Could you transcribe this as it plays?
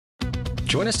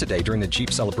Join us today during the Jeep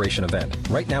Celebration event.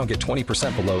 Right now, get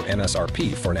 20% below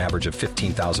MSRP for an average of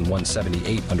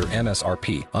 $15,178 under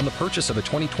MSRP on the purchase of a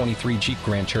 2023 Jeep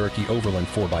Grand Cherokee Overland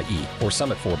 4xE or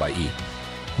Summit 4xE.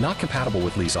 Not compatible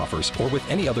with lease offers or with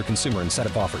any other consumer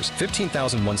incentive offers.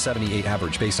 $15,178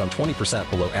 average based on 20%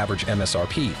 below average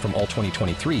MSRP from all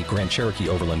 2023 Grand Cherokee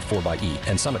Overland 4xE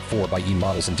and Summit 4xE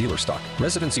models in dealer stock.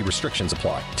 Residency restrictions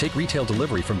apply. Take retail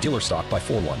delivery from dealer stock by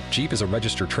 4/1. Jeep is a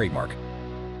registered trademark.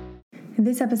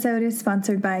 This episode is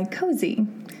sponsored by Cozy.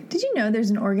 Did you know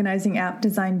there's an organizing app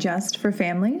designed just for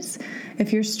families?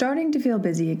 If you're starting to feel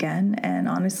busy again, and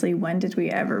honestly, when did we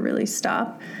ever really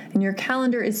stop? And your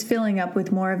calendar is filling up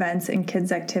with more events and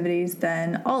kids' activities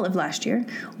than all of last year,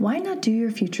 why not do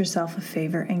your future self a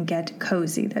favor and get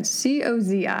Cozy? That's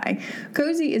C-O-Z-I.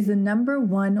 Cozy is the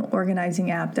 #1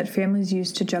 organizing app that families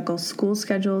use to juggle school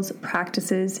schedules,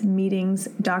 practices, meetings,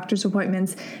 doctor's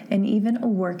appointments, and even a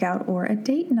workout or a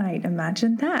date night.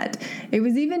 Imagine that. It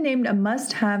was even named a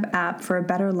must-have app for a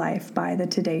better life by the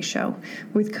Today Show.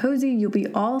 With Cozy, you'll be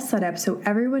all set up so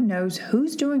everyone knows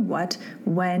who's doing what,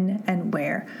 when, and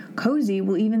where. Cozy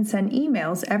will even send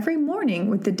emails every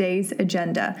morning with the day's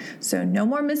agenda, so no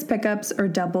more missed pickups or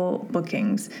double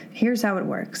bookings. Here's how it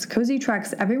works. Cozy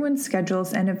tracks everyone's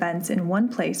schedules and events in one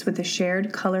place with a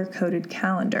shared color-coded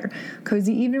calendar.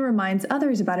 Cozy even reminds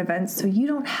others about events so you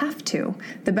don't have to.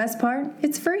 The best part?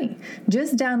 It's free.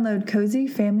 Just download Cozy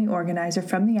Family Organizer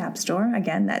from the App Store.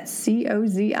 Again, that's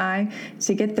C-O-Z-I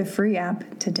to get the free app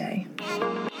today.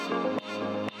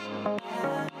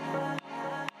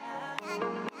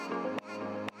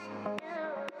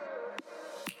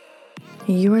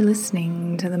 You are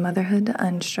listening to the Motherhood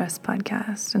Unstressed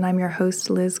podcast, and I'm your host,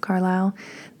 Liz Carlisle.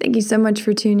 Thank you so much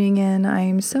for tuning in. I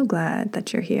am so glad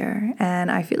that you're here, and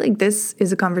I feel like this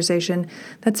is a conversation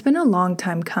that's been a long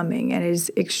time coming and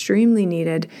is extremely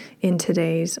needed in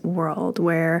today's world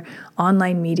where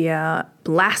online media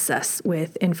blasts us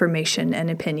with information and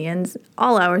opinions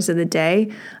all hours of the day.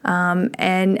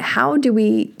 And how do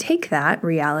we take that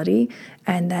reality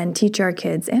and then teach our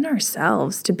kids and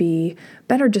ourselves to be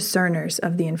better discerners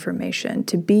of the information,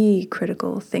 to be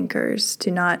critical thinkers,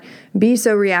 to not be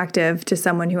so reactive to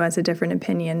someone who has a different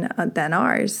opinion than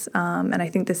ours. And I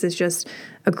think this is just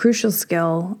a crucial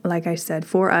skill, like I said,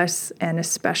 for us and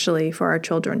especially for our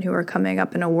children who are coming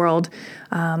up in a world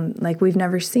like we've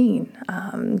never seen.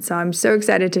 So I'm so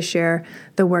excited to share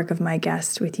the work of my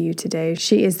guest with you today.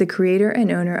 She is the creator and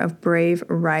owner of Brave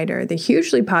Writer, the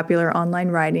hugely popular online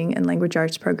writing and language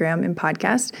arts program and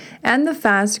podcast, and the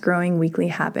fast-growing weekly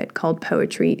habit called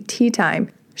Poetry Tea Time.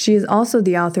 She is also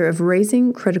the author of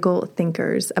Raising Critical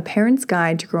Thinkers, A Parent's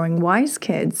Guide to Growing Wise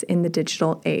Kids in the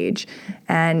Digital Age.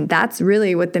 And that's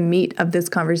really what the meat of this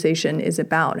conversation is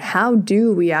about. How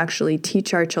do we actually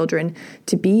teach our children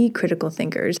to be critical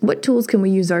thinkers? What tools can we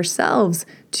use ourselves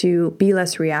to be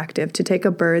less reactive, to take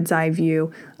a bird's eye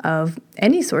view of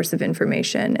any source of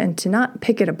information and to not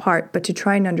pick it apart, but to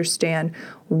try and understand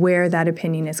where that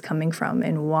opinion is coming from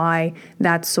and why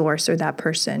that source or that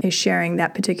person is sharing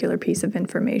that particular piece of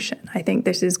information. I think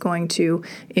this is going to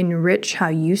enrich how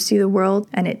you see the world,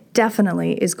 and it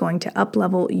definitely is going to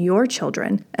up-level your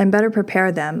children and better prepare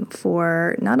them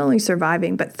for not only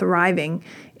surviving, but thriving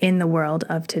in the world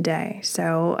of today.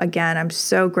 So again, I'm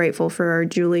so grateful for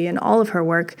Julie and all of her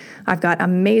work. I've got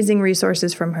amazing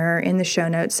resources from her in the show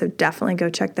notes, so definitely go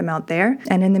check them out there.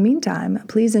 And in the meantime,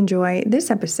 please enjoy this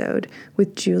episode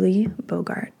with Julie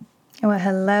Bogart. Well,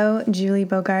 hello, Julie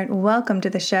Bogart. Welcome to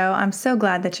the show. I'm so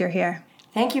glad that you're here.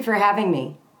 Thank you for having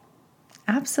me.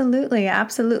 Absolutely,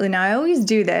 absolutely. Now, I always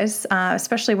do this,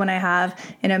 especially when I have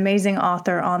an amazing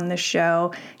author on the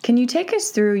show. Can you take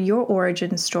us through your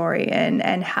origin story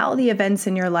and how the events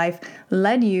in your life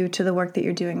led you to the work that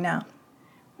you're doing now?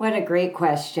 What a great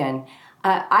question.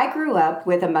 I grew up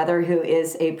with a mother who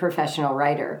is a professional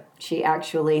writer. She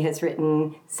actually has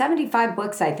written 75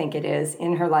 books, I think it is,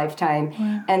 in her lifetime.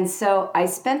 Wow. And so I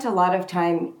spent a lot of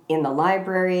time in the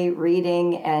library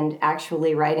reading and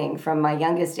actually writing from my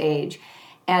youngest age.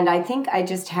 And I think I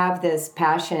just have this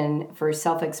passion for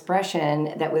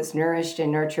self-expression that was nourished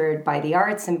and nurtured by the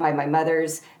arts and by my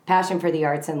mother's passion for the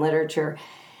arts and literature.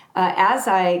 As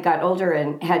I got older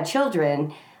and had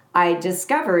children, I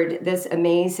discovered this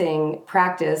amazing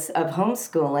practice of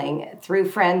homeschooling through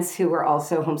friends who were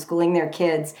also homeschooling their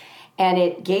kids. And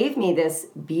it gave me this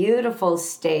beautiful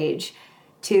stage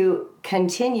to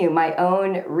continue my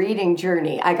own reading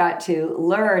journey. I got to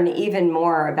learn even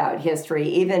more about history,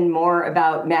 even more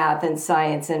about math and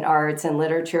science and arts and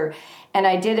literature. And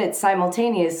I did it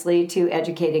simultaneously to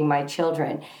educating my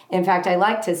children. In fact, I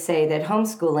like to say that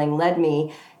homeschooling led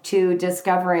me to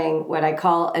discovering what I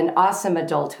call an awesome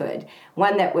adulthood,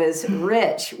 one that was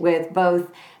rich with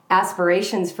both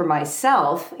aspirations for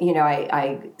myself.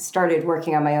 I started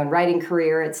working on my own writing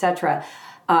career, etc.,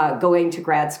 going to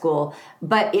grad school.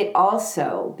 But it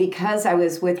also, because I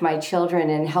was with my children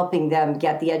and helping them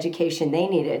get the education they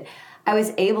needed, I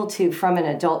was able to, from an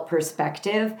adult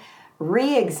perspective,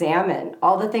 re-examine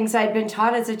all the things I'd been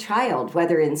taught as a child,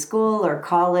 whether in school or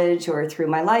college or through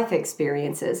my life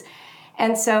experiences.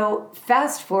 And so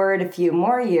fast forward a few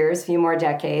more years, a few more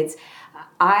decades,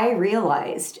 I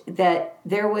realized that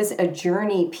there was a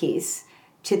journey piece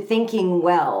to thinking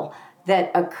well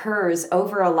that occurs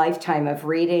over a lifetime of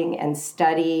reading and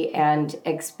study and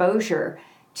exposure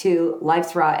to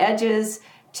life's raw edges,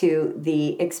 to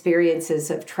the experiences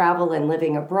of travel and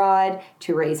living abroad,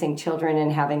 to raising children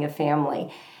and having a family,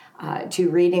 to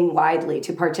reading widely,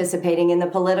 to participating in the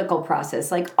political process.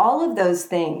 Like, all of those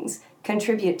things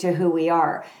contribute to who we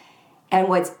are. And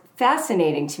what's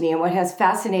fascinating to me, and what has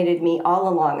fascinated me all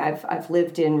along, I've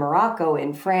lived in Morocco,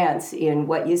 in France, in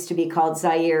what used to be called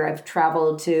Zaire. I've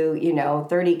traveled to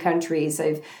 30 countries.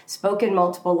 I've spoken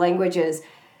multiple languages.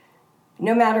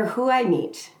 No matter who I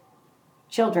meet,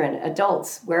 children,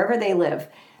 adults, wherever they live,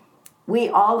 we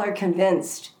all are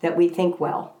convinced that we think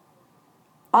well.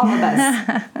 All of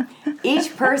us.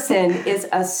 Each person is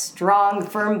a strong,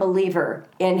 firm believer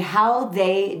in how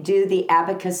they do the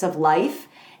abacus of life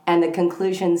and the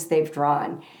conclusions they've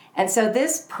drawn. And so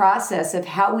this process of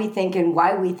how we think and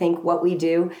why we think what we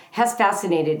do has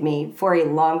fascinated me for a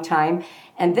long time.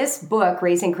 And this book,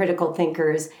 Raising Critical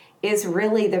Thinkers, is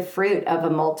really the fruit of a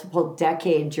multiple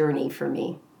decade journey for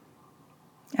me.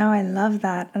 Oh, I love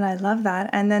that. And I love that.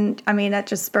 And then, that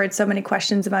just spurred so many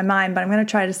questions in my mind, but I'm going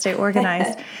to try to stay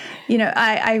organized.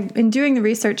 In doing the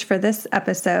research for this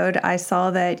episode, I saw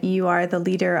that you are the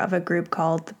leader of a group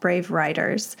called the Brave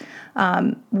Writers.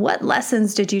 What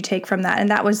lessons did you take from that? And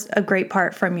that was a great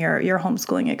part from your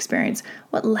homeschooling experience.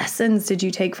 What lessons did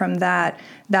you take from that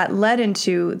led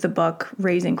into the book,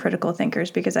 Raising Critical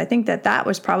Thinkers? Because I think that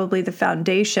was probably the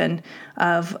foundation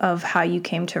of how you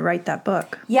came to write that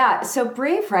book. Yeah, so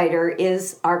Brave Writer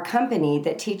is our company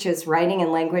that teaches writing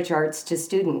and language arts to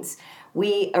students.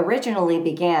 We originally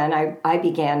began, I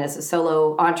began as a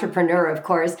solo entrepreneur, of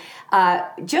course,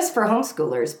 just for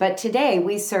homeschoolers. But today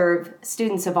we serve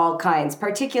students of all kinds,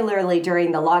 particularly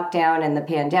during the lockdown and the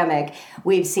pandemic.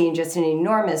 We've seen just an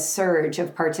enormous surge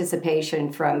of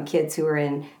participation from kids who are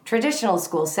in traditional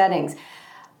school settings.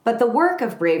 But the work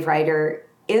of Brave Writer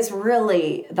is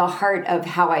really the heart of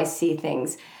how I see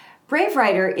things. Brave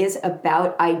Writer is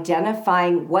about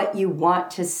identifying what you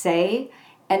want to say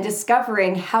and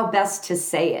discovering how best to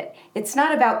say it. It's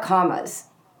not about commas.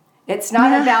 It's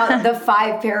not about the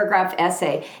 5-paragraph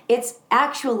essay. It's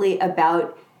actually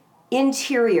about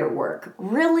interior work,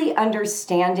 really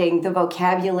understanding the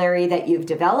vocabulary that you've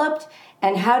developed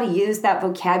and how to use that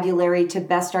vocabulary to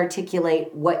best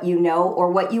articulate what you know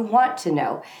or what you want to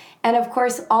know. And of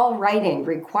course, all writing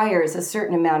requires a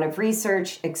certain amount of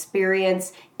research,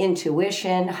 experience,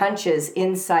 intuition, hunches,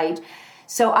 insight.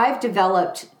 So I've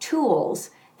developed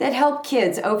tools that help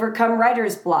kids overcome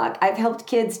writer's block. I've helped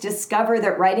kids discover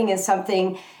that writing is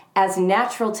something as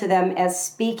natural to them as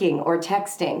speaking or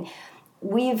texting.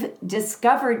 We've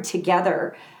discovered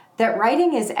together that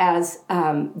writing is as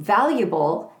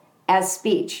valuable as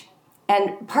speech.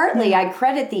 And partly I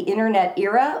credit the internet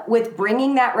era with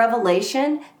bringing that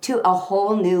revelation to a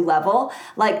whole new level.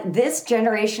 Like, this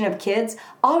generation of kids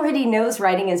already knows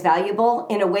writing is valuable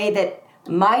in a way that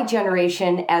my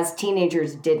generation as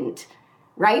teenagers didn't.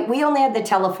 Right? We only had the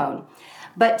telephone.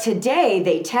 But today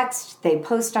they text, they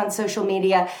post on social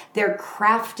media, they're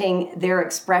crafting their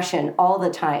expression all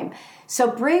the time. So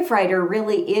Brave Writer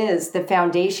really is the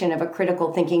foundation of a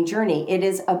critical thinking journey. It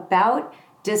is about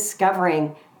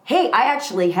discovering, hey, I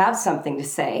actually have something to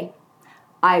say.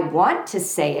 I want to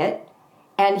say it.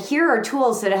 And here are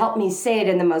tools that help me say it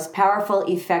in the most powerful,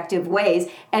 effective ways.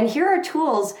 And here are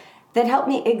tools that help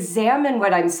me examine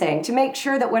what I'm saying to make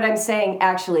sure that what I'm saying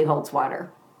actually holds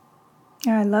water.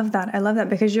 Yeah, I love that. I love that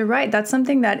because you're right. That's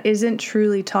something that isn't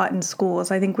truly taught in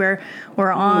schools. I think we're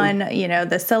on,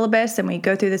 the syllabus, and we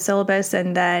go through the syllabus,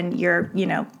 and then you're,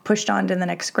 pushed on to the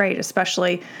next grade,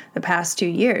 especially the past 2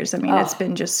 years. I mean, It's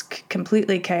been just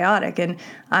completely chaotic. And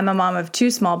I'm a mom of 2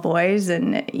 small boys,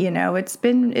 and, it's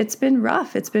been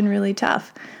rough. It's been really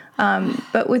tough.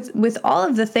 But with all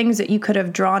of the things that you could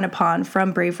have drawn upon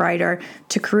from Brave Writer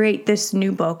to create this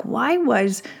new book, why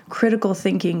was critical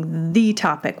thinking the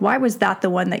topic? Why was that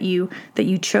the one that you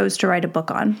chose to write a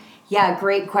book on? Yeah,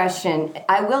 great question.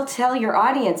 I will tell your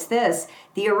audience this.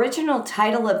 The original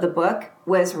title of the book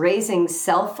was Raising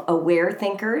Self-Aware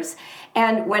Thinkers.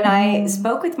 And when I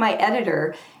spoke with my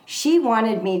editor, she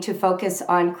wanted me to focus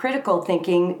on critical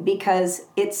thinking because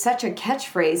it's such a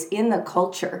catchphrase in the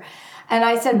culture. And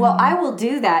I said, well, I will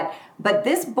do that. But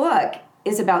this book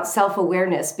is about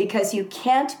self-awareness because you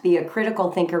can't be a critical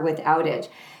thinker without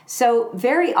it. So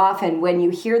very often when you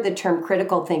hear the term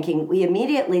critical thinking, we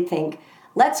immediately think,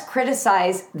 let's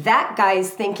criticize that guy's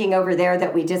thinking over there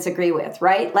that we disagree with,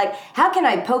 right? Like, how can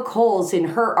I poke holes in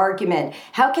her argument?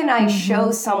 How can I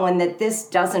show someone that this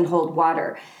doesn't hold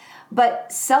water?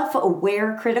 But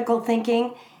self-aware critical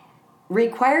thinking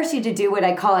requires you to do what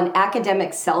I call an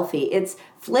academic selfie. It's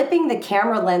flipping the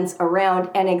camera lens around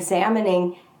and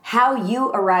examining how you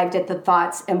arrived at the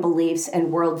thoughts and beliefs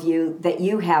and worldview that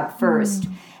you have first.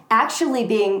 Actually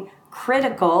being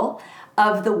critical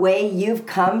of the way you've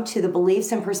come to the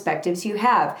beliefs and perspectives you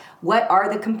have. What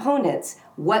are the components?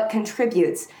 What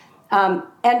contributes?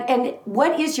 And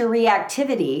what is your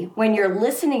reactivity when you're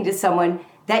listening to someone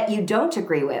that you don't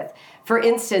agree with? For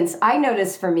instance, I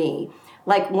notice for me,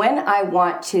 like when I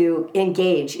want to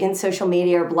engage in social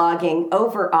media or blogging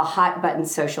over a hot button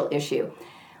social issue,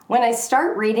 when I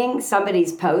start reading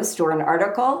somebody's post or an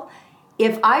article,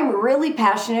 if I'm really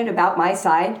passionate about my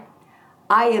side,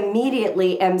 I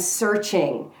immediately am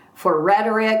searching for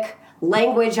rhetoric,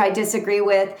 language I disagree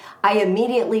with. I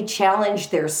immediately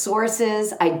challenge their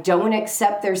sources. I don't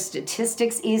accept their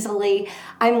statistics easily.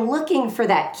 I'm looking for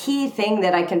that key thing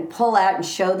that I can pull out and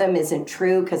show them isn't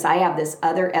true because I have this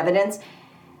other evidence.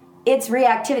 It's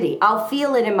reactivity. I'll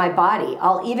feel it in my body.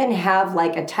 I'll even have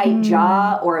like a tight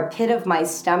jaw or a pit of my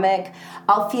stomach.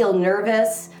 I'll feel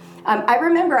nervous. I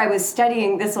remember I was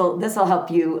studying, this will help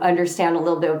you understand a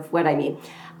little bit of what I mean.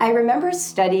 I remember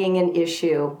studying an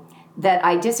issue that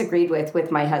I disagreed with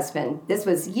my husband. This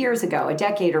was years ago, a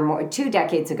decade or more, 2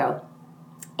 decades ago.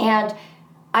 And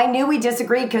I knew we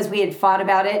disagreed because we had fought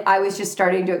about it. I was just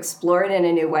starting to explore it in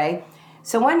a new way.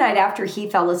 So one night after he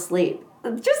fell asleep,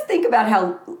 just think about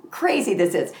how crazy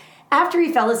this is. After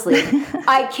he fell asleep,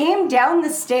 I came down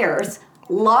the stairs,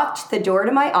 locked the door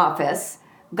to my office,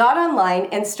 got online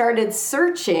and started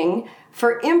searching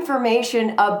for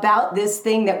information about this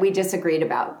thing that we disagreed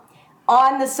about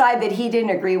on the side that he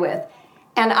didn't agree with.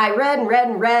 And I read and read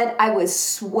and read. I was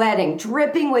sweating,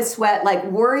 dripping with sweat, like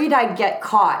worried I'd get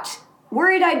caught,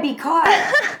 worried I'd be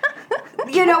caught,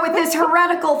 with this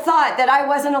heretical thought that I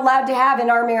wasn't allowed to have in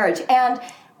our marriage. And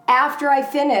after I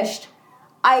finished,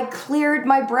 I cleared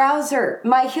my browser,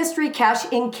 my history cache,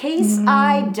 in case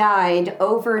I died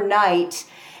overnight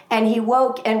and he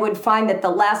woke and would find that the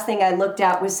last thing I looked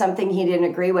at was something he didn't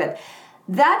agree with.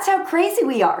 That's how crazy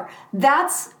we are.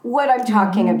 That's what I'm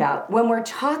talking about. When we're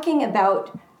talking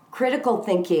about critical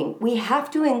thinking, we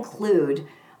have to include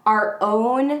our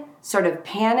own sort of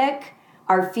panic,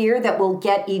 our fear that we'll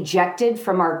get ejected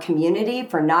from our community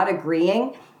for not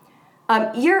agreeing.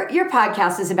 Your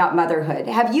podcast is about motherhood.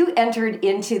 Have you entered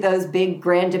into those big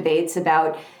grand debates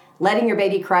about letting your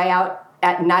baby cry out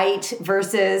at night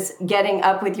versus getting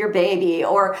up with your baby,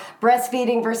 or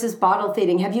breastfeeding versus bottle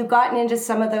feeding? Have you gotten into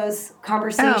some of those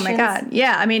conversations? Oh my God.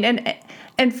 Yeah. I mean,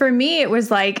 and for me, it was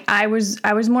like, I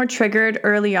was more triggered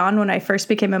early on when I first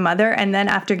became a mother. And then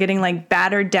after getting like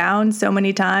battered down so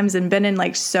many times and been in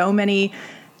like so many,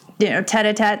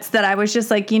 tete-a-tetes, that I was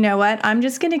just like, you know what, I'm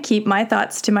just going to keep my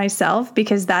thoughts to myself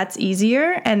because that's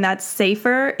easier and that's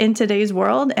safer in today's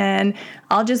world. And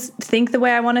I'll just think the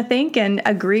way I want to think and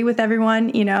agree with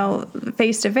everyone,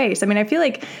 face to face. I mean, I feel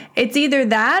like it's either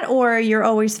that or you're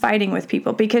always fighting with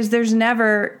people because there's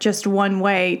never just one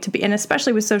way to be. And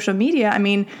especially with social media, I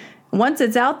mean, once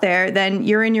it's out there, then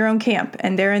you're in your own camp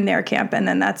and they're in their camp, and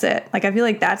then that's it. Like, I feel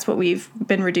like that's what we've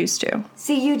been reduced to.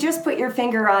 See, you just put your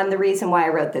finger on the reason why I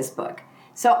wrote this book.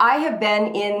 So I have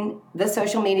been in the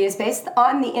social media space,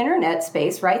 on the internet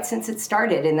space, right, since it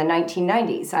started in the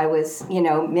 1990s. I was,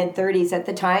 mid-30s at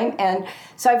the time. And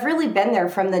so I've really been there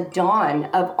from the dawn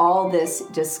of all this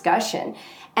discussion.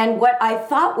 And what I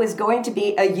thought was going to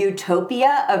be a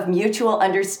utopia of mutual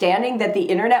understanding that the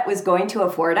internet was going to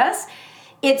afford us,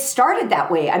 it started that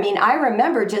way. I mean, I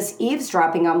remember just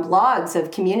eavesdropping on blogs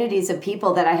of communities of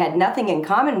people that I had nothing in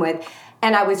common with,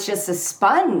 and I was just a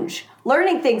sponge,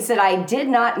 learning things that I did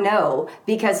not know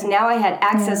because now I had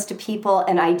access to people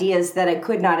and ideas that I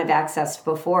could not have accessed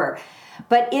before.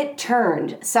 But it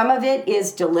turned. Some of it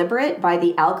is deliberate by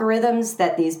the algorithms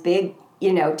that these big,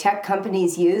 tech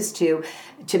companies use to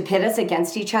pit us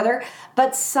against each other.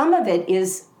 But some of it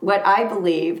is what I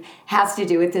believe has to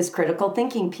do with this critical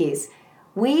thinking piece.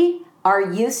 We are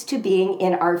used to being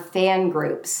in our fan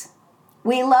groups.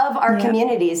 We love our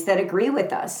communities that agree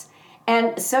with us.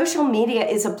 And social media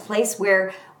is a place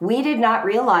where we did not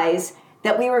realize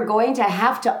that we were going to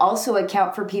have to also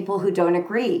account for people who don't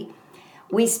agree.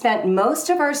 We spent most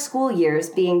of our school years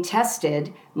being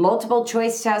tested, multiple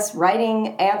choice tests,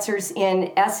 writing answers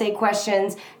in essay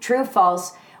questions, true,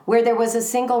 false, where there was a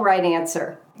single right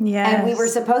answer. Yes. And we were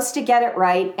supposed to get it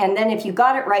right. And then if you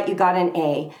got it right, you got an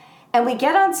A. And we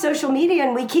get on social media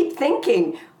and we keep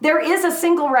thinking there is a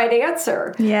single right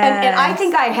answer. Yes. And I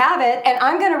think I have it and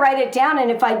I'm going to write it down. And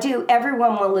if I do,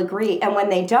 everyone will agree. And when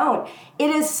they don't, it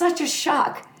is such a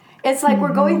shock. It's like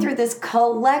we're going through this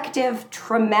collective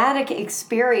traumatic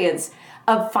experience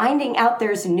of finding out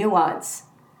there's nuance.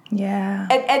 Yeah.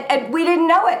 And we didn't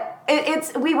know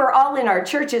it. We were all in our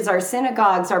churches, our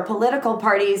synagogues, our political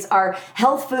parties, our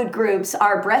health food groups,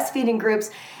 our breastfeeding groups.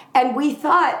 And we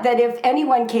thought that if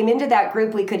anyone came into that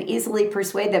group, we could easily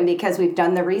persuade them because we've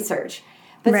done the research.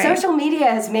 But social media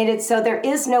has made it so there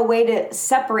is no way to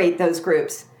separate those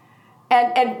groups.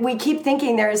 And we keep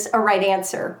thinking there's a right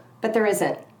answer, but there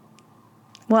isn't.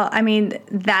 Well, I mean,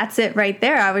 that's it right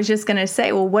there. I was just going to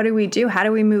say, well, what do we do? How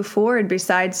do we move forward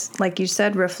besides, like you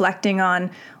said, reflecting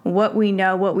on what we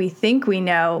know, what we think we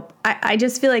know? I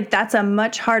just feel like that's a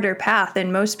much harder path,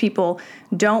 and most people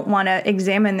don't want to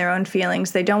examine their own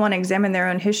feelings. They don't want to examine their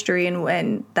own history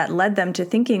and that led them to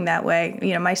thinking that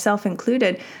way, myself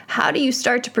included. How do you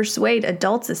start to persuade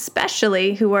adults,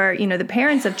 especially who are, the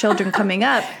parents of children coming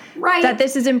up, that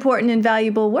this is important and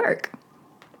valuable work?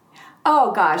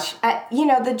 Oh, gosh.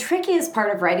 The trickiest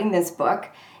part of writing this book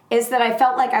is that I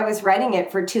felt like I was writing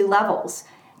it for two levels.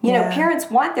 Parents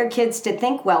want their kids to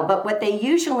think well, but what they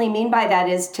usually mean by that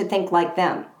is to think like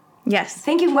them. Yes.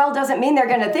 Thinking well doesn't mean they're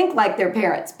going to think like their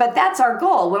parents, but that's our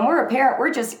goal. When we're a parent,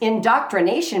 we're just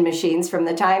indoctrination machines from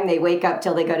the time they wake up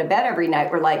till they go to bed every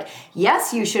night. We're like,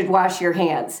 yes, you should wash your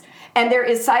hands. And there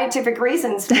is scientific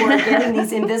reasons for getting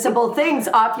these invisible things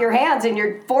off your hands. And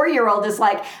your 4-year-old is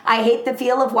like, I hate the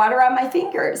feel of water on my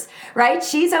fingers, right?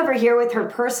 She's over here with her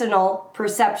personal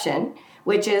perception,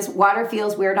 which is water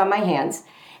feels weird on my hands.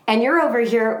 And you're over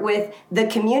here with the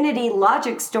community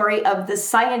logic story of the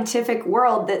scientific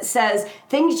world that says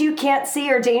things you can't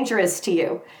see are dangerous to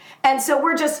you. And so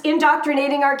we're just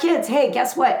indoctrinating our kids. Hey,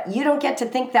 guess what? You don't get to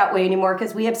think that way anymore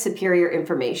because we have superior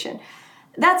information.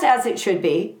 That's as it should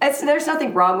be. There's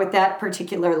nothing wrong with that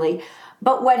particularly.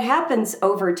 But what happens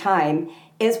over time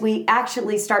is we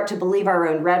actually start to believe our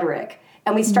own rhetoric.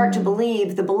 And we start to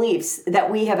believe the beliefs that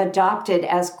we have adopted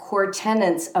as core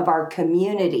tenets of our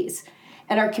communities.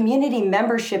 And our community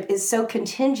membership is so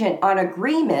contingent on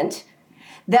agreement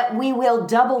that we will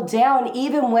double down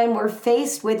even when we're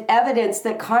faced with evidence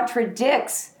that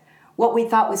contradicts what we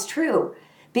thought was true,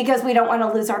 because we don't want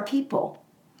to lose our people.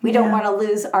 We don't want to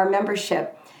lose our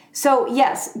membership. So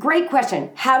yes, great question.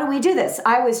 How do we do this?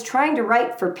 I was trying to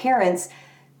write for parents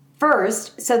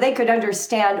first so they could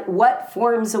understand what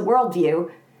forms a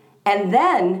worldview, and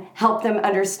then help them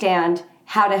understand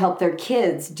how to help their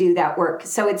kids do that work.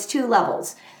 So it's two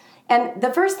levels. And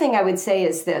the first thing I would say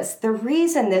is this: the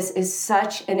reason this is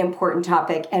such an important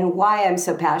topic and why I'm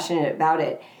so passionate about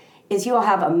it is you will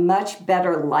have a much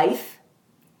better life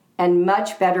and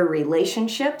much better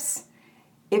relationships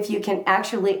if you can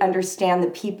actually understand the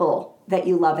people that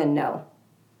you love and know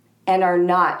and are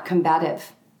not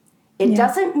combative. It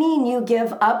doesn't mean you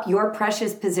give up your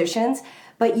precious positions,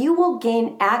 but you will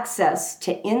gain access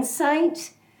to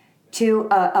insight, to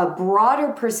a broader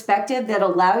perspective that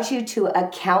allows you to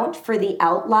account for the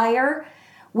outlier,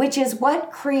 which is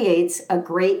what creates a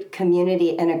great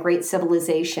community and a great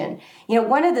civilization.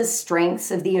 One of the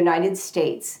strengths of the United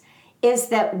States is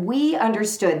that we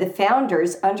understood, the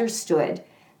founders understood,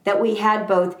 that we had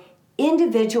both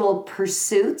individual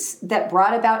pursuits that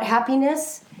brought about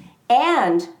happiness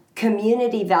and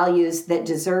community values that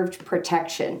deserved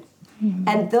protection.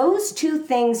 And those two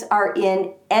things are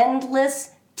in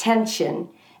endless tension.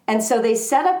 And so they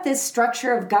set up this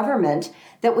structure of government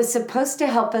that was supposed to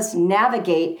help us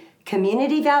navigate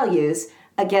community values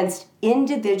against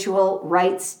individual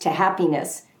rights to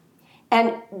happiness.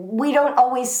 And we don't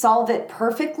always solve it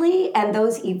perfectly, and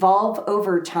those evolve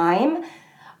over time.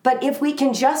 But if we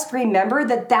can just remember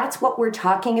that that's what we're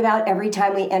talking about every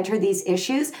time we enter these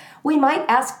issues, we might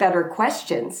ask better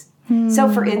questions.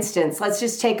 So for instance, let's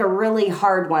just take a really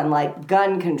hard one like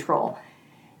gun control.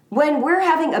 When we're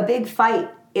having a big fight,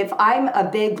 if I'm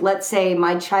let's say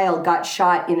my child got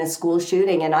shot in a school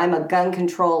shooting and I'm a gun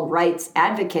control rights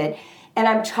advocate, and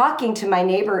I'm talking to my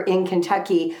neighbor in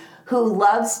Kentucky who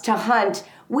loves to hunt,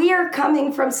 we are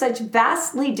coming from such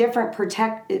vastly different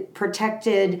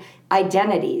protected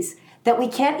identities that we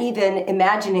can't even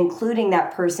imagine including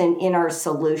that person in our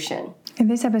solution. And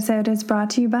this episode is brought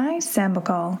to you by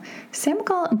Sambucol.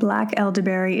 Sambucol Black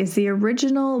Elderberry is the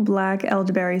original black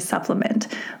elderberry supplement.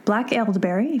 Black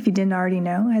elderberry, if you didn't already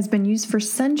know, has been used for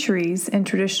centuries in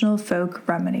traditional folk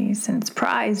remedies, and it's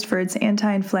prized for its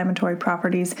anti-inflammatory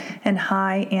properties and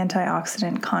high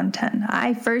antioxidant content.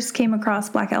 I first came across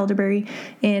black elderberry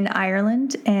in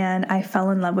Ireland, and I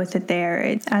fell in love with it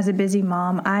there. As a busy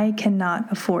mom, I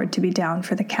cannot afford to be down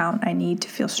for the count. I need to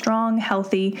feel strong,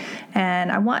 healthy,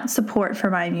 and I want support for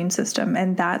my immune system,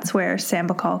 and that's where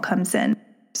Sambucol comes in.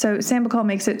 So Sambucol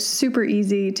makes it super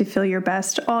easy to feel your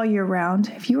best all year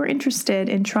round. If you are interested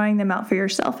in trying them out for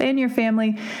yourself and your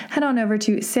family, head on over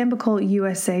to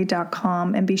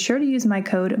SambucolUSA.com and be sure to use my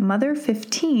code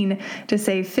MOTHER15 to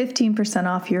save 15%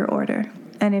 off your order.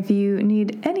 And if you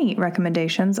need any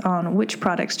recommendations on which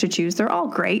products to choose, they're all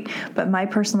great, but my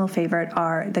personal favorite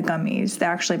are the gummies. They're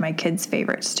actually my kids'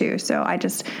 favorites too. So I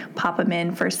just pop them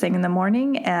in first thing in the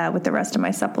morning with the rest of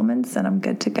my supplements, and I'm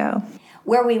good to go.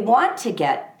 Where we want to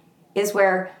get is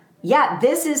where,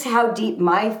 this is how deep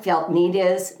my felt need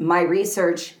is, my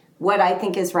research, what I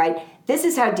think is right. This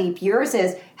is how deep yours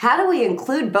is. How do we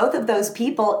include both of those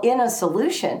people in a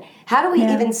solution? How do we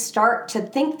even start to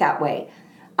think that way?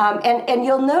 And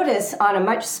you'll notice on a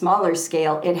much smaller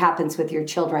scale, it happens with your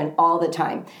children all the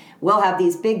time. We'll have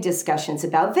these big discussions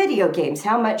about video games.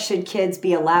 How much should kids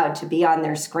be allowed to be on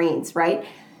their screens, right?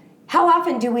 How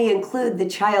often do we include the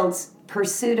child's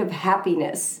pursuit of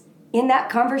happiness in that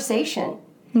conversation?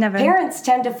 Never. Parents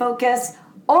tend to focus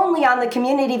only on the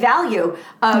community value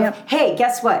of, hey,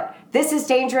 guess what? This is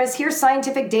dangerous. Here's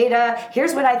scientific data.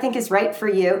 Here's what I think is right for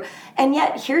you. And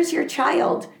yet, here's your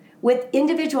child with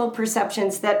individual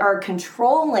perceptions that are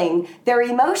controlling their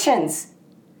emotions,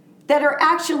 that are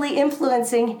actually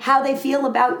influencing how they feel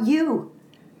about you.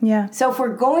 Yeah. So if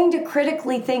we're going to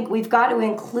critically think, we've got to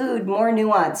include more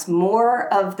nuance, more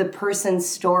of the person's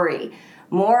story,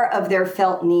 more of their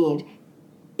felt need,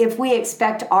 if we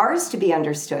expect ours to be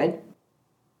understood.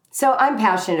 So I'm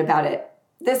passionate about it.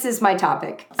 This is my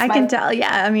topic. I can tell.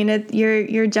 Yeah. I mean,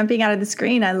 you're jumping out of the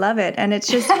screen. I love it. And it's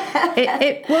just,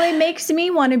 it makes me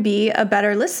want to be a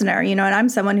better listener, and I'm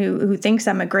someone who thinks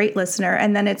I'm a great listener.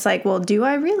 And then it's like, well, do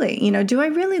I really, do I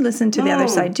really listen to the other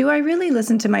side? Do I really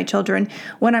listen to my children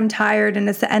when I'm tired and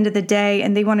it's the end of the day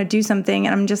and they want to do something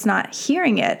and I'm just not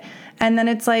hearing it? And then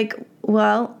it's like,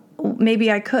 well,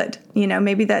 maybe I could,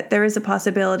 maybe that there is a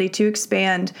possibility to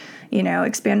expand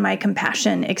my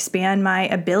compassion, expand my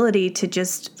ability to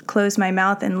just close my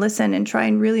mouth and listen and try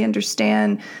and really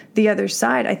understand the other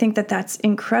side. I think that that's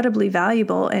incredibly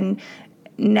valuable. And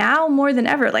now more than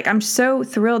ever, I'm so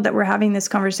thrilled that we're having this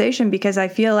conversation because I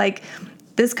feel like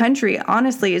this country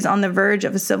honestly is on the verge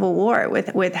of a civil war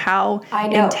with how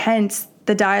intense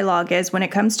the dialogue is when it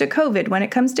comes to COVID, when it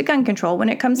comes to gun control, when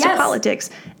it comes to politics,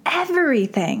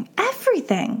 everything.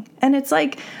 And it's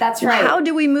like, that's right. How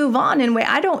do we move on? And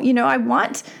I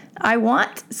want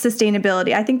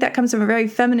sustainability. I think that comes from a very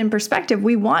feminine perspective.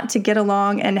 We want to get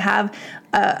along and have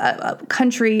a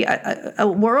country, a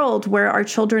world where our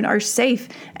children are safe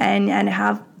and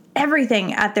have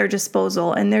everything at their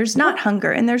disposal. And there's not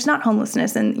hunger and there's not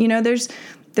homelessness. And,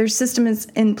 there's systems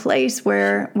in place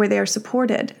where they are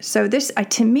supported. So this,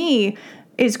 to me,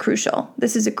 is crucial.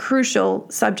 This is a crucial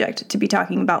subject to be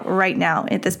talking about right now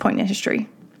at this point in history.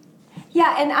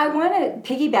 Yeah, and I want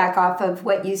to piggyback off of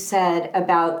what you said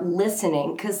about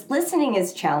listening, because listening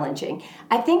is challenging.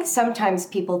 I think sometimes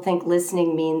people think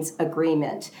listening means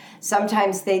agreement.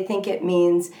 Sometimes they think it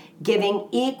means giving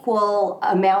equal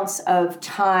amounts of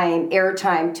time,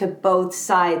 airtime to both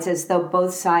sides, as though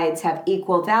both sides have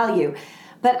equal value.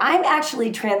 But I'm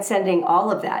actually transcending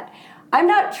all of that. I'm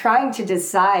not trying to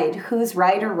decide who's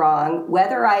right or wrong,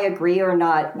 whether I agree or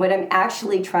not. What I'm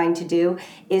actually trying to do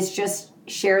is just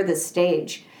share the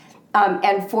stage.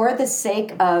 And for the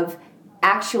sake of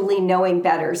actually knowing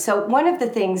better. So one of the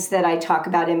things that I talk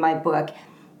about in my book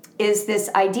is this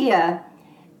idea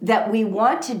that we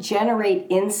want to generate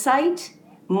insight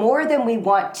more than we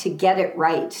want to get it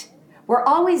right. We're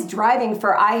always driving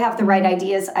for, I have the right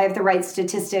ideas, I have the right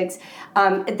statistics.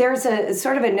 There's a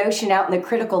sort of a notion out in the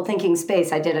critical thinking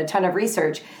space, I did a ton of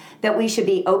research, that we should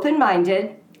be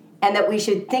open-minded and that we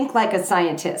should think like a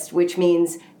scientist, which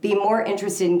means be more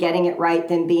interested in getting it right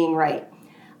than being right.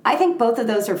 I think both of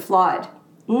those are flawed.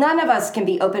 None of us can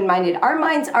be open-minded. Our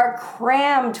minds are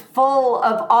crammed full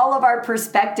of all of our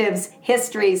perspectives,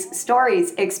 histories,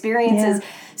 stories, experiences. Yeah.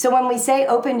 So when we say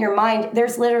open your mind,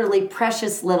 there's literally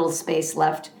precious little space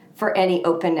left for any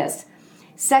openness.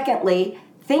 Secondly,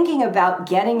 thinking about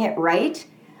getting it right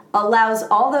allows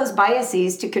all those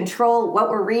biases to control what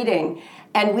we're reading.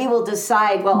 And we will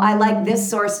decide, well, I like this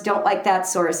source, don't like that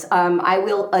source. I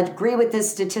will agree with this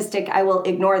statistic. I will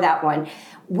ignore that one.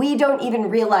 We don't even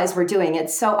realize we're doing it.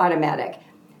 It's so automatic.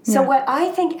 So what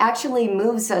I think actually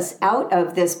moves us out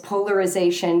of this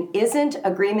polarization isn't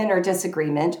agreement or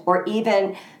disagreement or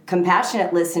even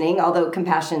compassionate listening, although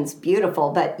compassion's beautiful,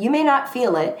 but you may not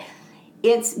feel it.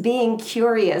 It's being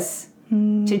curious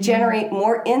to generate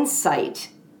more insight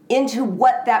into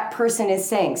what that person is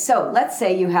saying. So let's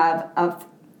say you have a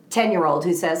 10-year-old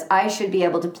who says, I should be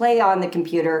able to play on the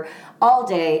computer all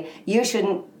day. You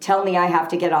shouldn't tell me I have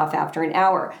to get off after an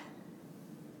hour.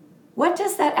 What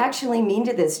does that actually mean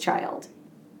to this child?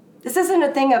 This isn't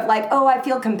a thing of like, oh, I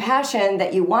feel compassion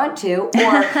that you want to, or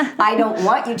I don't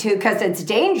want you to because it's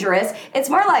dangerous. It's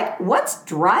more like, what's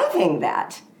driving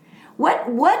that?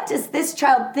 What does this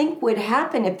child think would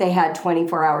happen if they had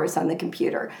 24 hours on the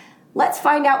computer? Let's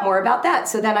find out more about that.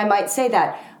 So then I might say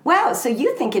that, wow, so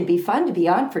you think it'd be fun to be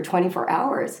on for 24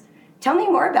 hours? Tell me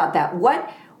more about that.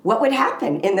 What would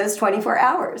happen in those 24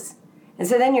 hours? And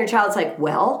so then your child's like,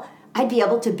 well, I'd be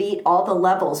able to beat all the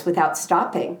levels without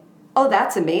stopping. Oh,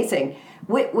 that's amazing.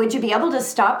 Would you be able to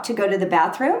stop to go to the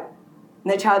bathroom?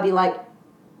 And the child would be like,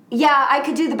 yeah, I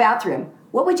could do the bathroom.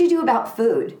 What would you do about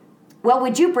food? Well,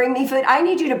 would you bring me food? I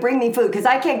need you to bring me food because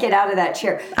I can't get out of that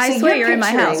chair. I swear you're in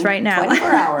my house right now. 24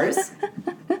 hours.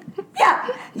 Yeah,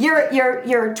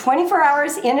 you're 24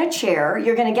 hours in a chair.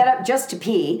 You're going to get up just to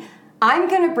pee. I'm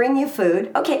going to bring you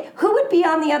food. Okay, who would be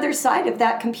on the other side of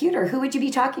that computer? Who would you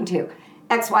be talking to?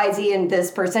 X, Y, Z, and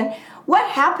this person. What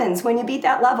happens when you beat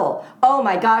that level? Oh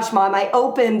my gosh, Mom, I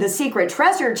opened the secret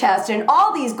treasure chest and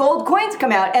all these gold coins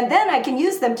come out and then I can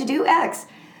use them to do X.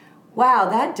 Wow,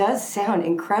 that does sound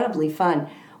incredibly fun.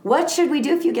 What should we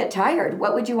do if you get tired?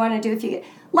 What would you want to do if you get...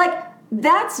 Like,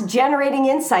 that's generating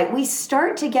insight. We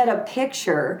start to get a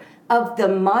picture of the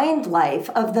mind life,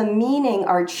 of the meaning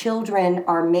our children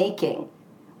are making.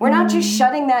 We're not just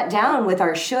shutting that down with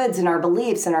our shoulds and our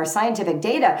beliefs and our scientific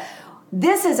data.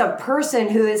 This is a person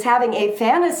who is having a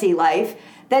fantasy life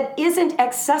that isn't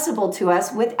accessible to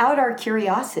us without our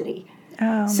curiosity.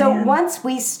 Oh, so man. Once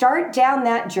we start down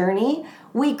that journey,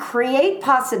 we create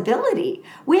possibility.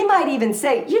 We might even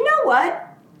say, you know what?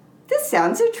 This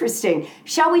sounds interesting.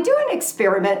 Shall we do an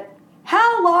experiment?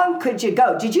 How long could you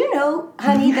go? Did you know,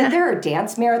 honey, that there are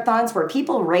dance marathons where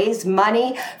people raise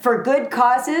money for good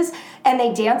causes and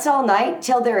they dance all night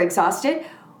till they're exhausted?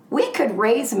 We could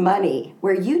raise money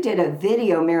where you did a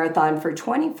video marathon for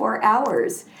 24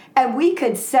 hours and we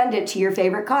could send it to your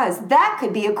favorite cause. That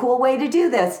could be a cool way to do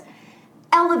this.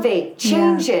 Elevate,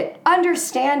 change it,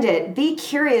 understand it, be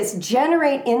curious,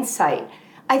 generate insight.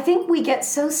 I think we get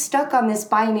so stuck on this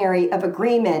binary of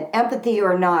agreement, empathy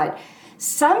or not.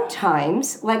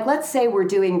 Sometimes, like let's say we're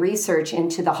doing research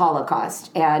into the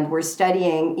Holocaust and we're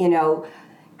studying,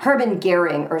 Hermann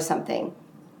Goering or something.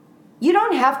 You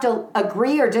don't have to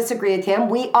agree or disagree with him.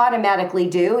 We automatically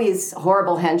do. He's a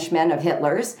horrible henchman of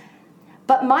Hitler's.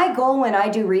 But my goal when I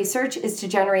do research is to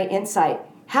generate insight.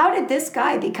 How did this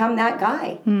guy become that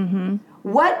guy? Mm-hmm.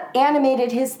 What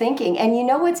animated his thinking? And you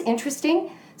know what's interesting?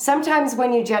 Sometimes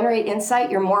when you generate insight,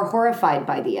 you're more horrified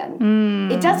by the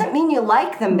end. It doesn't mean you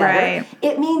like them better. Right.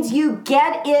 It means you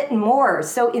get it more.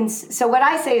 So what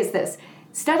I say is this.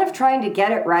 Instead of trying to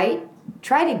get it right,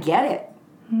 try to get it.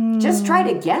 Just try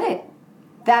to get it.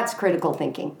 That's critical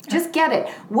thinking. Just get it.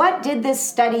 What did this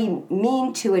study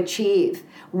mean to achieve?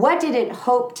 What did it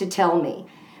hope to tell me?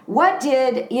 What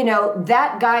did,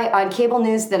 that guy on cable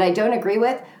news that I don't agree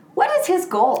with, what is his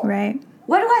goal? Right.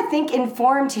 What do I think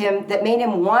informed him that made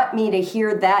him want me to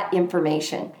hear that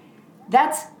information?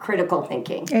 That's critical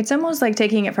thinking. It's almost like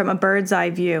taking it from a bird's eye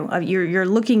view. You're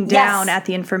looking down at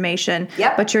the information,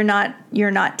 but you're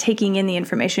not taking in the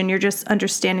information. You're just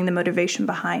understanding the motivation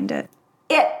behind it.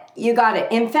 You got it.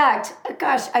 In fact,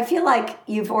 gosh, I feel like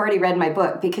you've already read my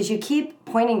book because you keep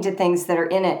pointing to things that are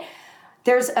in it.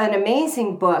 There's an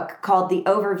amazing book called The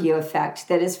Overview Effect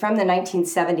that is from the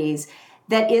 1970s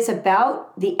that is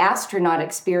about the astronaut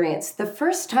experience. The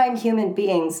first time human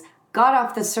beings got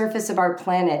off the surface of our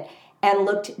planet and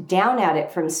looked down at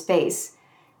it from space.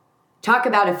 Talk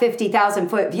about a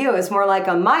 50,000-foot view. It's more like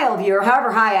a mile view, or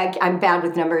however high. I'm bad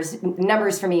with numbers.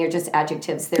 Numbers for me are just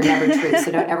adjectives. They're never true,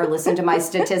 so don't ever listen to my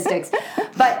statistics.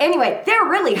 But anyway, they're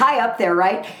really high up there,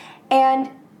 right?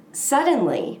 And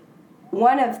suddenly,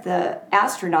 one of the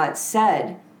astronauts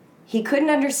said he couldn't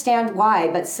understand why,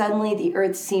 but suddenly the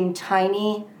Earth seemed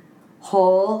tiny,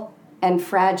 whole, and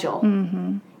fragile.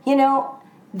 Mm-hmm.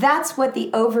 That's what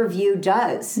the overview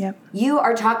does. Yep. You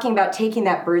are talking about taking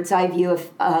that bird's eye view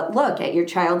of look at your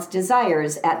child's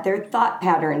desires, at their thought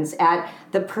patterns, at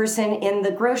the person in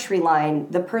the grocery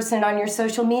line, the person on your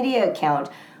social media account.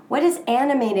 What is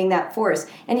animating that force?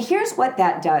 And here's what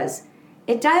that does.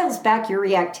 It dials back your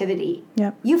reactivity.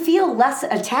 Yep. You feel less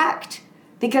attacked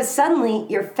because suddenly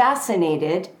you're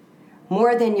fascinated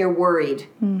more than you're worried.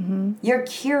 Mm-hmm. You're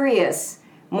curious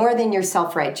more than you're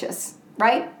self-righteous,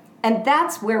 right? And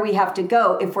that's where we have to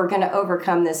go if we're going to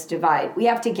overcome this divide. We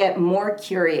have to get more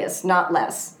curious, not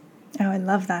less. Oh, I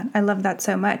love that. I love that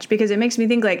so much because it makes me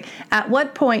think, like, at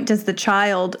what point does the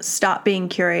child stop being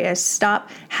curious, stop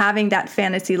having that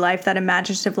fantasy life, that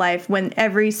imaginative life, when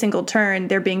every single turn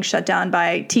they're being shut down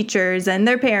by teachers and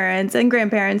their parents and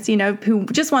grandparents, you know, who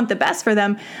just want the best for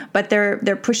them, but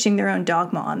they're pushing their own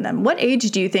dogma on them. What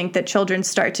age do you think that children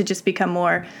start to just become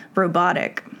more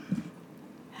robotic?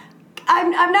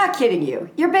 I'm not kidding you.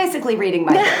 You're basically reading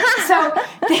my book. So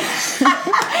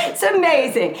it's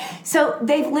amazing. So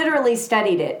they've literally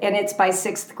studied it, and it's by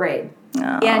 6th grade. Oh.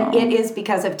 And it is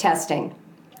because of testing.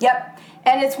 Yep.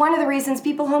 And it's one of the reasons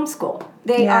people homeschool.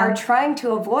 They are trying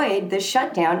to avoid the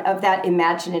shutdown of that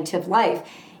imaginative life.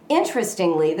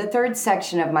 Interestingly, the 3rd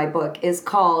section of my book is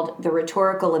called The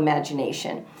Rhetorical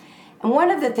Imagination. And one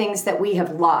of the things that we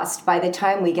have lost by the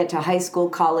time we get to high school,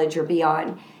 college, or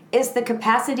beyond is the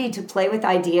capacity to play with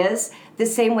ideas the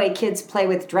same way kids play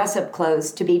with dress-up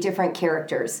clothes to be different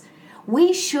characters.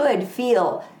 We should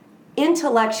feel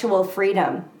intellectual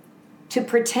freedom to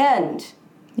pretend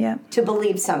to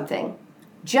believe something,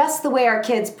 just the way our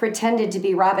kids pretended to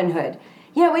be Robin Hood.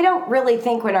 You know, we don't really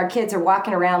think when our kids are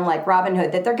walking around like Robin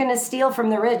Hood that they're going to steal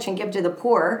from the rich and give to the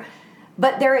poor,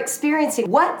 but they're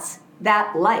experiencing what's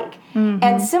that like. Mm-hmm.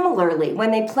 And similarly,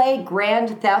 when they play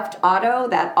Grand Theft Auto,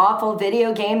 that awful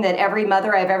video game that every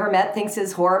mother I've ever met thinks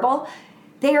is horrible,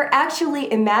 they are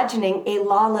actually imagining a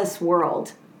lawless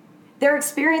world. They're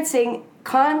experiencing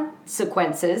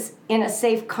consequences in a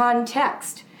safe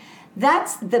context.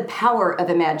 That's the power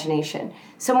of imagination.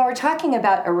 So when we're talking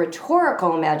about a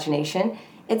rhetorical imagination,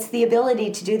 it's the ability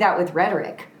to do that with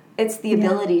rhetoric. It's the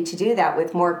ability to do that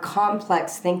with more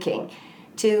complex thinking,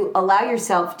 to allow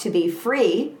yourself to be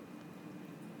free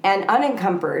and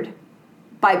unencumbered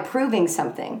by proving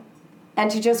something, and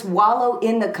to just wallow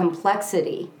in the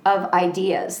complexity of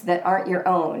ideas that aren't your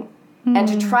own, and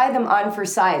to try them on for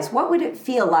size. What would it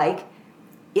feel like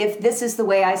if this is the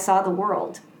way I saw the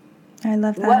world? I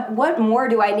love that. What more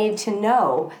do I need to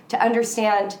know to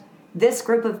understand this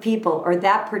group of people or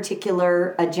that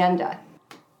particular agenda?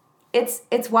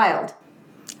 It's wild.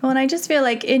 Well, and I just feel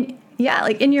like in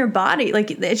your body,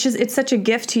 like it's such a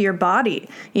gift to your body,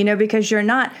 you know, because you're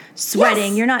not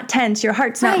sweating, you're not tense, your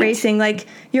heart's not racing, like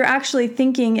you're actually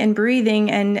thinking and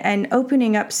breathing and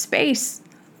opening up space,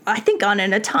 I think on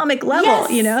an atomic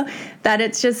level, you know, that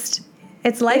it's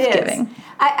life-giving.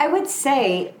 I would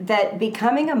say that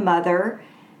becoming a mother,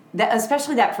 that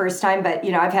especially that first time, but,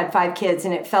 you know, I've had 5 kids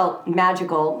and it felt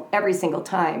magical every single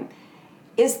time,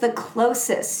 is the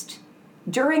closest,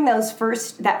 during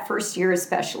that first year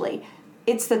especially,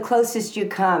 it's the closest you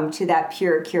come to that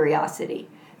pure curiosity.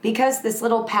 Because this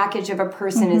little package of a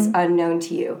person is unknown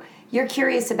to you. You're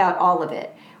curious about all of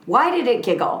it. Why did it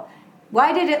giggle?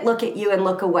 Why did it look at you and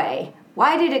look away?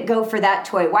 Why did it go for that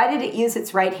toy? Why did it use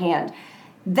its right hand?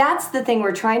 That's the thing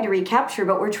we're trying to recapture,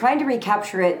 but we're trying to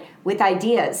recapture it with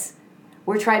ideas.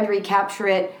 We're trying to recapture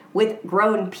it with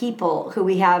grown people who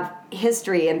we have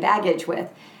history and baggage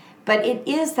with. But it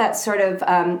is that sort of,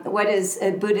 what does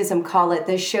Buddhism call it,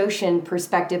 the Shoshin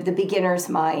perspective, the beginner's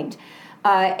mind.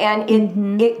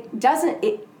 And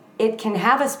it can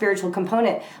have a spiritual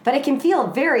component, but it can feel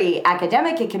very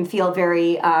academic. It can feel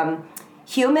very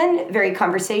human, very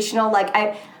conversational.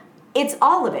 It's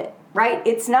all of it, right?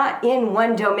 It's not in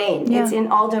one domain. It's in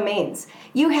all domains.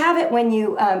 You have it when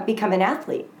you become an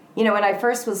athlete. You know, when I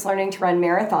first was learning to run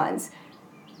marathons,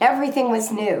 everything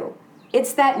was new.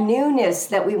 It's that newness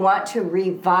that we want to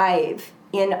revive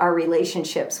in our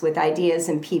relationships with ideas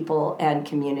and people and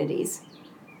communities.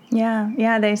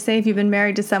 Yeah. They say if you've been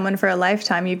married to someone for a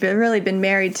lifetime, you've really been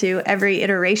married to every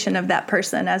iteration of that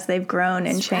person as they've grown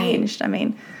and changed. Right. I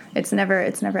mean, it's never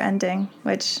ending,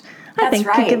 which I think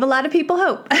could give a lot of people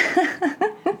hope.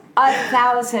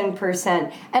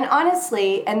 1,000%. And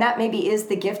honestly, and that maybe is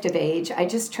the gift of age. I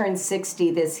just turned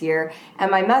 60 this year,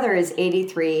 and my mother is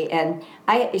 83, and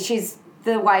she's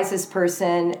the wisest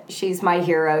person. She's my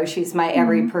hero. She's my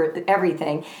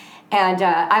everything. And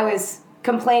I was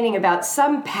complaining about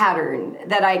some pattern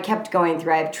that I kept going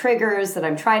through. I have triggers that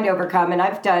I'm trying to overcome, and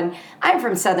I'm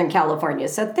from Southern California,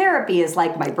 so therapy is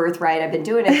like my birthright. I've been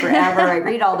doing it forever. I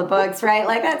read all the books, right?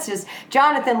 Like, that's just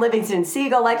Jonathan Livingston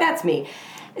Seagull, like, that's me.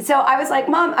 So I was like,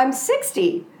 Mom, I'm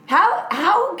 60. How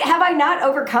have I not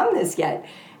overcome this yet?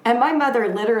 And my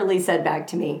mother literally said back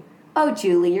to me, oh,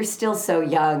 Julie, you're still so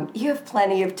young. You have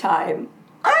plenty of time.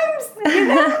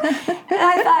 And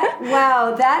I thought,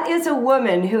 wow, that is a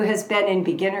woman who has been in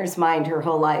beginner's mind her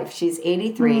whole life. She's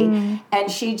 83, and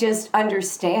she just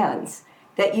understands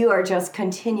that you are just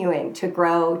continuing to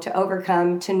grow, to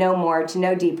overcome, to know more, to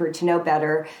know deeper, to know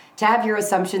better, to have your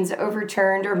assumptions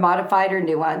overturned or modified or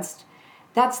nuanced.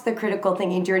 That's the critical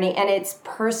thinking journey, and it's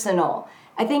personal.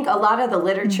 I think a lot of the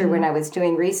literature when I was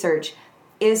doing research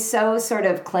is so sort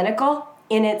of clinical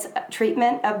in its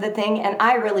treatment of the thing, and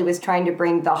I really was trying to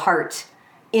bring the heart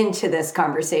into this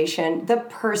conversation, the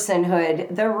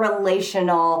personhood, the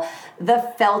relational,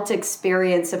 the felt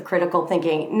experience of critical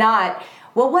thinking, not,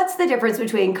 well, what's the difference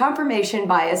between confirmation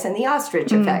bias and the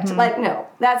ostrich effect? Like, no,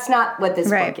 that's not what this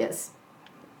book is.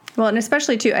 Well, and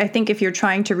especially too, I think if you're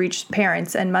trying to reach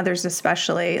parents and mothers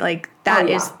especially, like that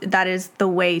is the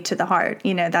way to the heart.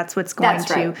 You know, that's what's going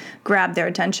to grab their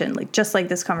attention, like just like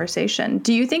this conversation.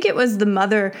 Do you think it was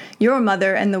your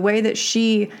mother, and the way that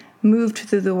she moved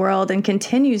through the world and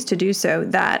continues to do so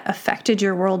that affected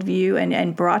your worldview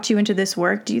and brought you into this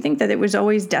work? Do you think that it was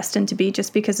always destined to be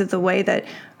just because of the way that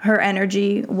her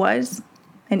energy was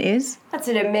and is? That's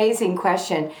an amazing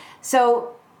question.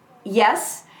 So,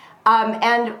 yes.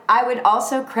 And I would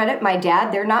also credit my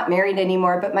dad. They're not married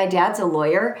anymore, but my dad's a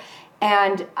lawyer.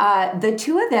 And the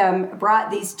two of them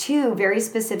brought these two very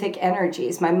specific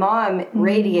energies. My mom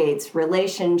radiates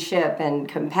relationship and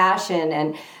compassion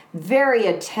and very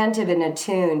attentive and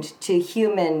attuned to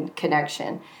human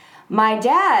connection. My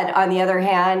dad, on the other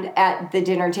hand, at the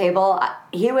dinner table,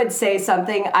 he would say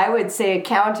something, I would say a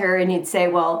counter, and he'd say,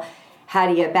 well, how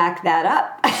do you back that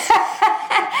up?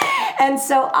 And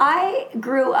so I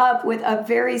grew up with a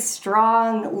very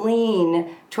strong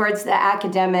lean towards the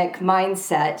academic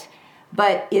mindset,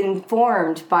 but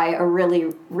informed by a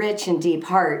really rich and deep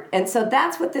heart. And so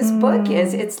that's what this book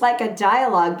is. It's like a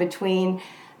dialogue between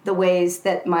the ways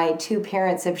that my two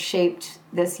parents have shaped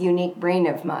this unique brain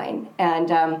of mine.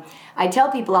 And I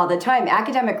tell people all the time,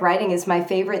 academic writing is my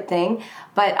favorite thing,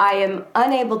 but I am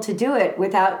unable to do it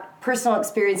without personal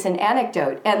experience and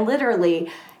anecdote. And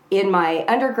literally, in my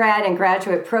undergrad and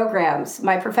graduate programs,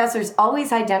 my professors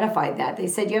always identified that. They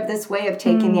said, you have this way of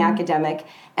taking the academic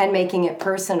and making it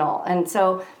personal. And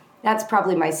so that's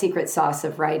probably my secret sauce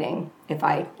of writing, if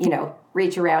I,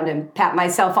 reach around and pat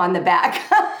myself on the back.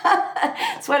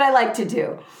 It's what I like to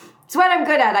do. It's what I'm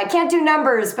good at. I can't do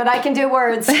numbers, but I can do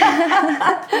words.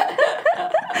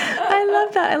 I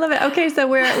love that. I love it. Okay, so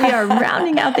we are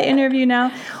rounding out the interview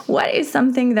now. What is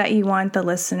something that you want the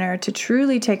listener to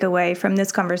truly take away from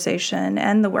this conversation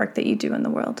and the work that you do in the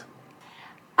world?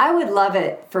 I would love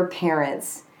it for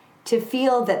parents to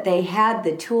feel that they had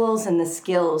the tools and the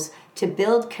skills to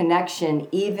build connection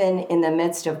even in the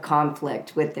midst of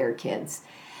conflict with their kids.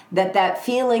 That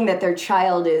feeling that their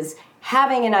child is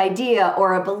having an idea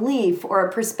or a belief or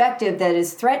a perspective that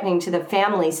is threatening to the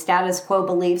family status quo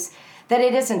beliefs, that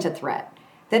it isn't a threat,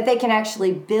 that they can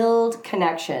actually build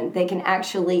connection. They can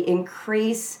actually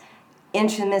increase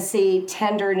intimacy,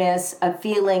 tenderness, a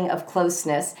feeling of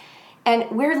closeness. And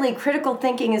weirdly, critical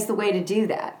thinking is the way to do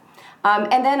that.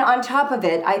 And then on top of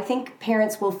it, I think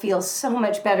parents will feel so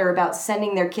much better about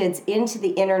sending their kids into the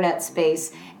internet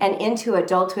space and into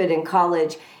adulthood and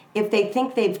college if they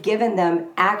think they've given them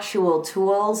actual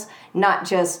tools, not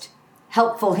just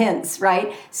helpful hints,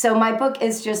 right? So my book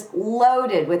is just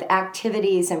loaded with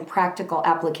activities and practical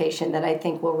application that I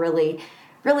think will really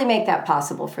make that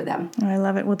possible for them. I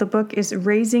love it. Well, the book is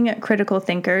Raising Critical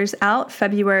Thinkers, out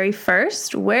February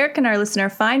 1st. Where can our listener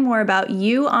find more about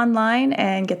you online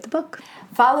and get the book?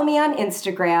 Follow me on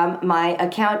Instagram. My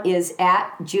account is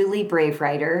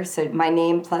 @JulieBraveWriter, so my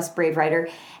name plus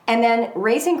Bravewriter. And then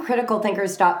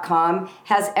raisingcriticalthinkers.com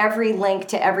has every link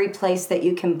to every place that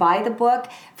you can buy the book.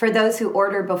 For those who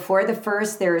order before the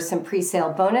 1st, there are some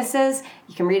pre-sale bonuses.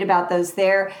 You can read about those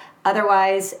there.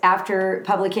 Otherwise, after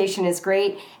publication is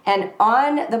great. And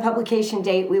on the publication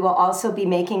date, we will also be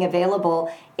making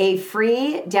available a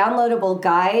free downloadable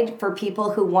guide for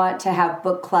people who want to have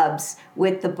book clubs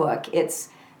with the book. It's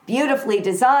beautifully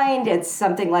designed. It's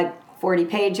something like 40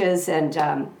 pages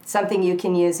and something you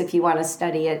can use if you want to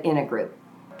study it in a group.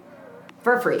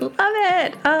 for free. Love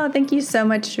it. Oh, thank you so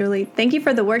much, Julie. Thank you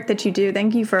for the work that you do.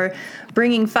 Thank you for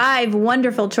bringing 5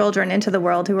 wonderful children into the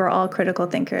world who are all critical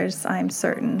thinkers, I'm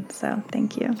certain. So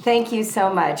thank you. Thank you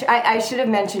so much. I should have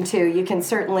mentioned, too, you can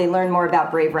certainly learn more about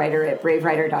Brave Writer at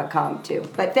bravewriter.com, too.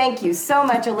 But thank you so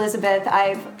much, Elizabeth.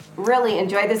 I've really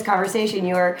enjoyed this conversation.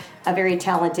 You are a very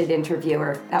talented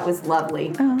interviewer. That was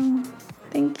lovely. Oh,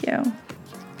 thank you.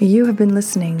 You have been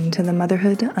listening to the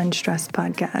Motherhood Unstressed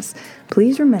podcast.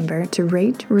 Please remember to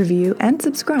rate, review, and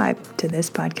subscribe to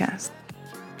this podcast.